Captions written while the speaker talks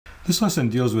This lesson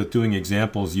deals with doing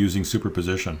examples using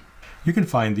superposition. You can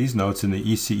find these notes in the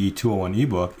ECE201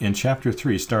 ebook in Chapter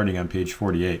 3 starting on page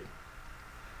 48.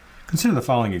 Consider the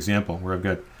following example where I've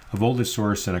got a voltage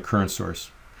source and a current source.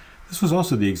 This was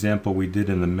also the example we did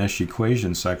in the mesh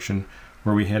equation section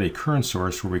where we had a current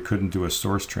source where we couldn't do a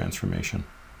source transformation.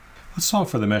 Let's solve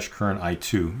for the mesh current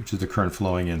I2, which is the current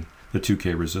flowing in the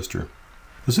 2K resistor.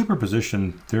 The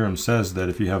superposition theorem says that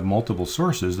if you have multiple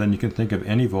sources, then you can think of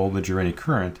any voltage or any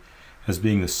current as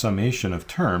being the summation of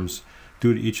terms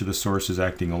due to each of the sources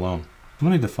acting alone.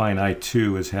 Let me define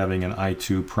I2 as having an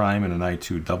I2 prime and an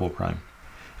I2 double prime.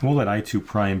 And we'll let I2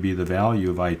 prime be the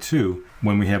value of I2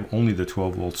 when we have only the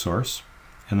 12 volt source,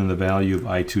 and then the value of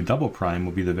I2 double prime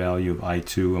will be the value of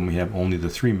I2 when we have only the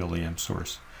 3 milliamp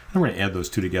source. And we're going to add those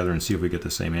two together and see if we get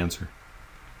the same answer.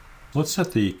 Let's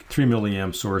set the 3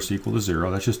 milliamp source equal to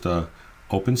 0. That's just an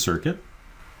open circuit.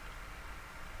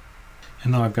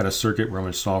 And now I've got a circuit where I'm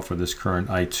going to solve for this current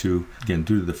I2, again,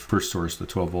 due to the first source, the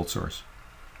 12 volt source.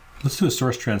 Let's do a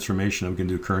source transformation and we can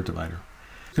do a current divider.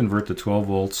 Convert the 12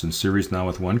 volts in series now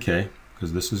with 1K,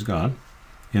 because this is gone,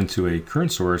 into a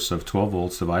current source of 12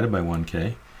 volts divided by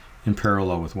 1K, in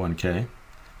parallel with 1K,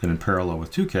 then in parallel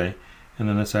with 2K, and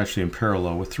then that's actually in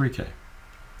parallel with 3K.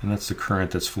 And that's the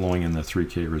current that's flowing in the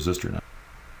 3K resistor now.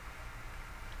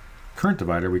 Current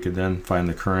divider, we could then find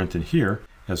the current in here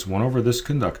as 1 over this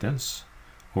conductance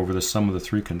over the sum of the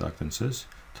three conductances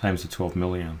times the 12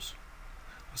 milliamps.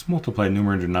 Let's multiply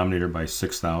numerator and denominator by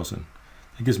 6,000.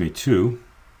 That gives me 2,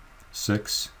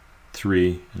 6,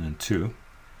 3, and then 2.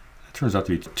 That turns out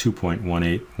to be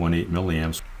 2.1818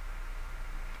 milliamps.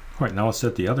 All right, now let's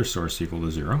set the other source equal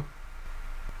to 0.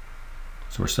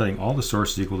 So we're setting all the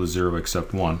sources equal to 0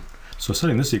 except 1. So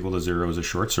setting this equal to 0 is a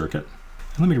short circuit.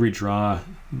 And let me redraw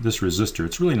this resistor.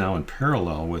 It's really now in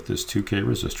parallel with this 2K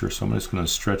resistor. So I'm just going to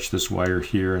stretch this wire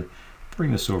here and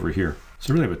bring this over here.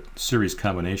 So we really have a series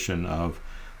combination of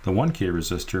the 1K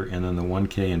resistor and then the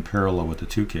 1K in parallel with the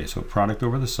 2K. So product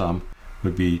over the sum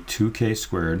would be 2K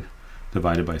squared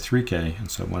divided by 3K.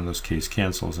 And so one of those K's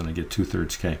cancels and I get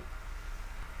 2/3 K.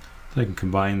 So I can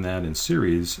combine that in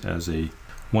series as a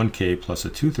 1K plus a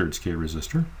 2/3 K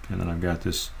resistor. And then I've got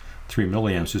this 3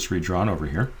 milliamps just redrawn over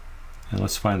here. And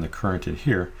let's find the current in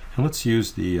here. And let's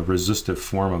use the resistive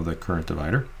form of the current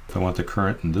divider. If I want the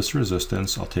current in this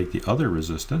resistance, I'll take the other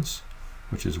resistance,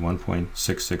 which is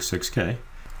 1.666K,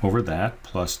 over that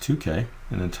plus 2K,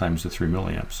 and then times the 3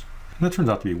 milliamps. And that turns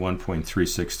out to be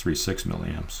 1.3636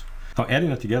 milliamps. Now adding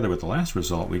that together with the last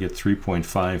result, we get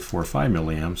 3.545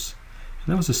 milliamps.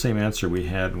 And that was the same answer we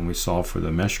had when we solved for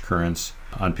the mesh currents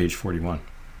on page 41.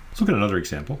 Let's look at another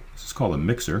example. This is called a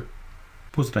mixer.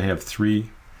 Suppose that I have 3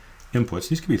 inputs.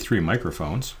 These could be 3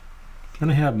 microphones.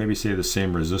 And I have maybe say the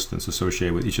same resistance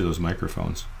associated with each of those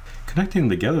microphones. Connecting them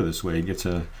together this way gets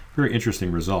a very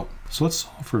interesting result. So let's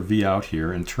solve for V out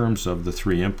here in terms of the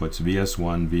 3 inputs,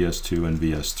 VS1, VS2, and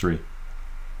VS3.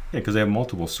 Because I have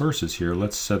multiple sources here,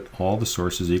 let's set all the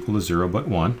sources equal to 0 but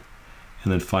 1,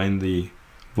 and then find the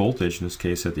voltage, in this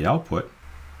case at the output,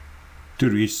 due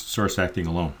to each source acting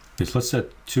alone. Okay, so let's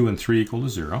set 2 and 3 equal to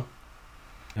 0.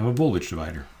 I have a voltage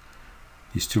divider.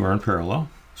 These two are in parallel,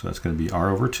 so that's going to be R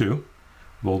over 2,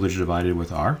 voltage divided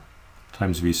with R,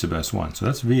 times V sub S1. So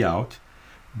that's V out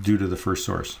due to the first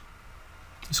source.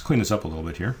 Let's clean this up a little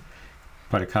bit here.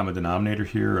 Find a common denominator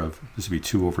here of, this would be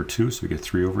 2 over 2, so we get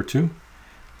 3 over 2.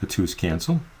 The 2's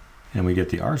cancel, and we get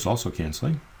the R's also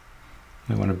canceling.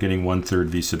 And we end up getting 1/3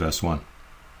 V sub S1.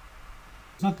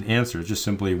 It's not the answer, it's just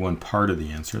simply one part of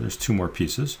the answer. There's 2 more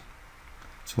pieces.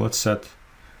 So let's set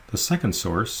the second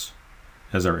source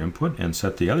as our input and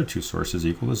set the other 2 sources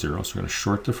equal to 0. So we're going to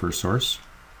short the first source,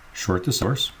 short the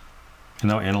source, and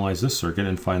now analyze this circuit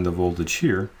and find the voltage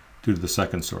here due to the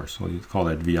second source. We'll call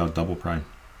that V out double prime.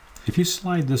 If you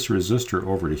slide this resistor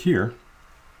over to here,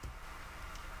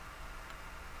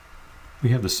 we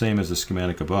have the same as the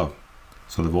schematic above.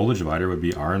 So the voltage divider would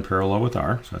be R in parallel with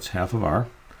R, so that's half of R,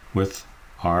 with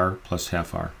R plus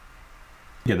half R.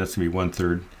 Again, that's going to be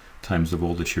 1/3 times the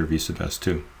voltage here, V sub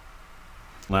S2.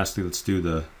 Lastly, let's do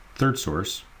the third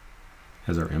source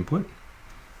as our input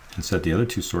and set the other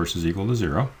 2 sources equal to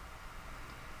 0.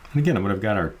 And again, I'm going to have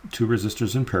got our 2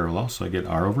 resistors in parallel, so I get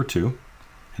R over 2,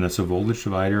 and that's a voltage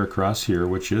divider across here,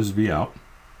 which is V out.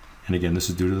 And again, this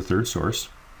is due to the third source.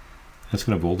 That's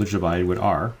going to voltage divide with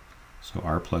R, so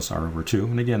R plus R over 2,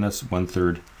 and again, that's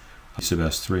 1/3 V sub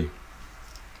S3.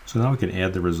 So now we can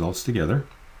add the results together.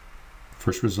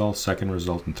 First result, second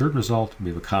result, and third result. We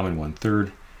have a common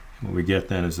 1/3. And what we get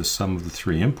then is the sum of the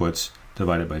 3 inputs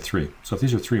divided by 3. So if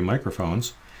these are 3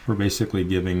 microphones, we're basically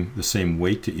giving the same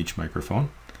weight to each microphone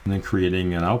and then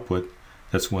creating an output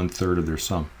that's 1/3 of their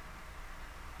sum.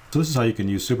 So this is how you can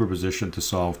use superposition to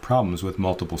solve problems with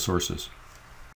multiple sources.